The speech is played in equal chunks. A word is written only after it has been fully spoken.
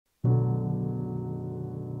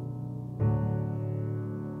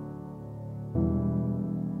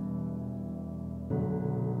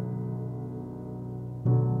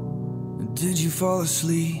Did you fall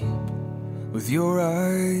asleep with your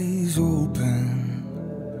eyes open?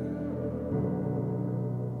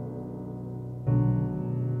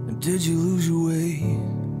 And did you lose your way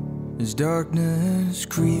as darkness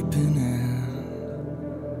creeping in?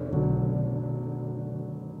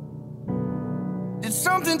 Did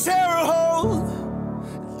something tear a hole,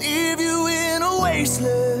 leave you in a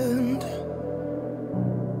wasteland?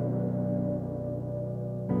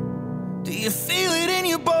 Do you feel it in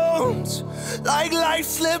your bones, like life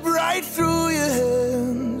slipped right through your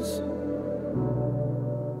hands?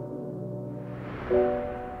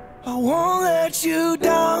 I won't let you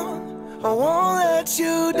down, I won't let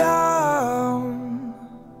you down.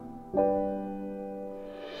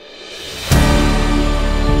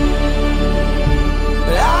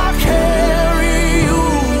 I'll carry you,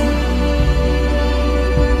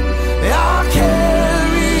 I'll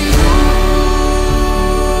carry you,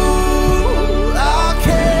 I'll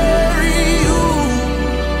carry you.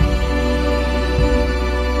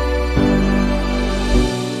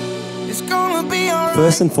 It's gonna be alright.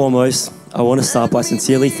 First and foremost, I want to start by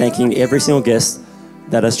sincerely thanking every single guest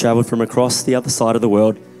that has travelled from across the other side of the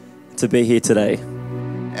world to be here today.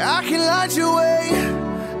 I can light your way,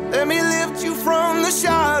 let me lift you from the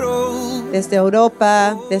shadows. Desde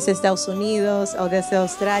Europa, desde Estados Unidos o desde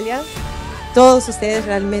Australia, todos ustedes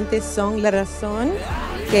realmente son la razón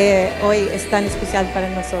que hoy es tan especial para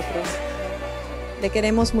nosotros. Le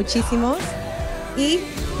queremos muchísimo y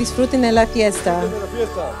disfruten de la fiesta.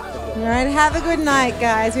 All right, have a good night,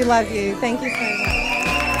 guys. We love you. Thank you so much.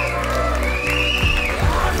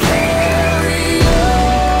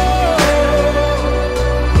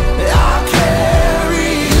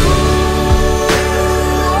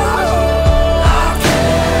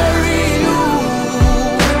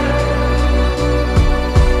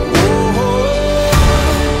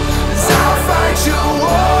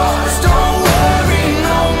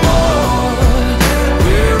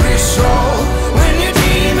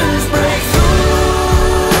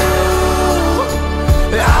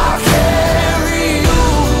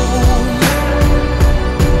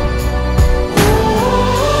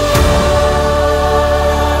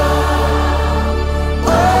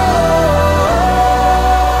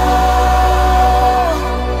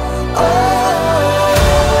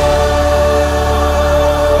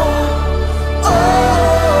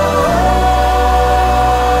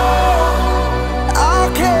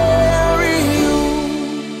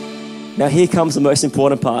 Now here comes the most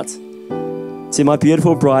important part. To my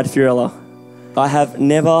beautiful bride, Fiorella, I have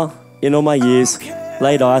never, in all my years,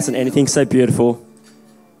 laid eyes on anything so beautiful,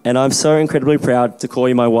 and I'm so incredibly proud to call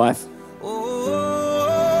you my wife.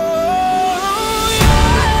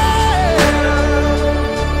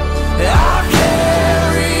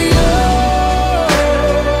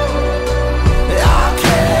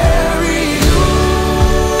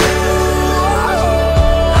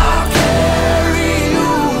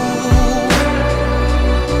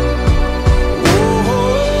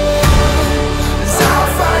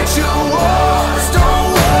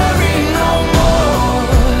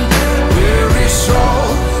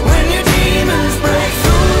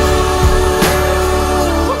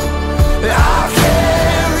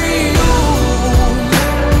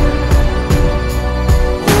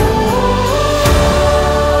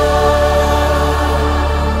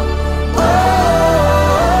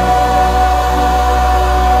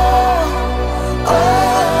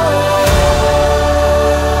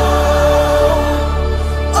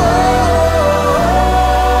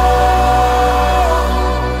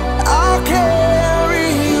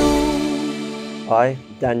 I,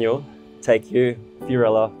 Daniel, take you,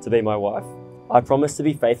 Fiorella, to be my wife. I promise to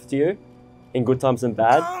be faithful to you in good times and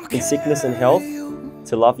bad, in sickness and health,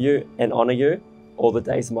 to love you and honour you all the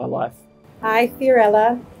days of my life. I,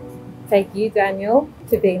 Fiorella, take you, Daniel,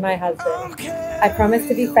 to be my husband. I promise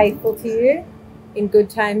to be faithful to you in good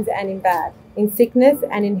times and in bad, in sickness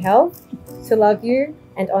and in health, to love you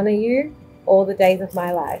and honour you all the days of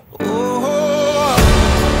my life. Oh,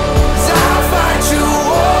 'cause I'll fight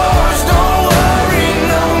you.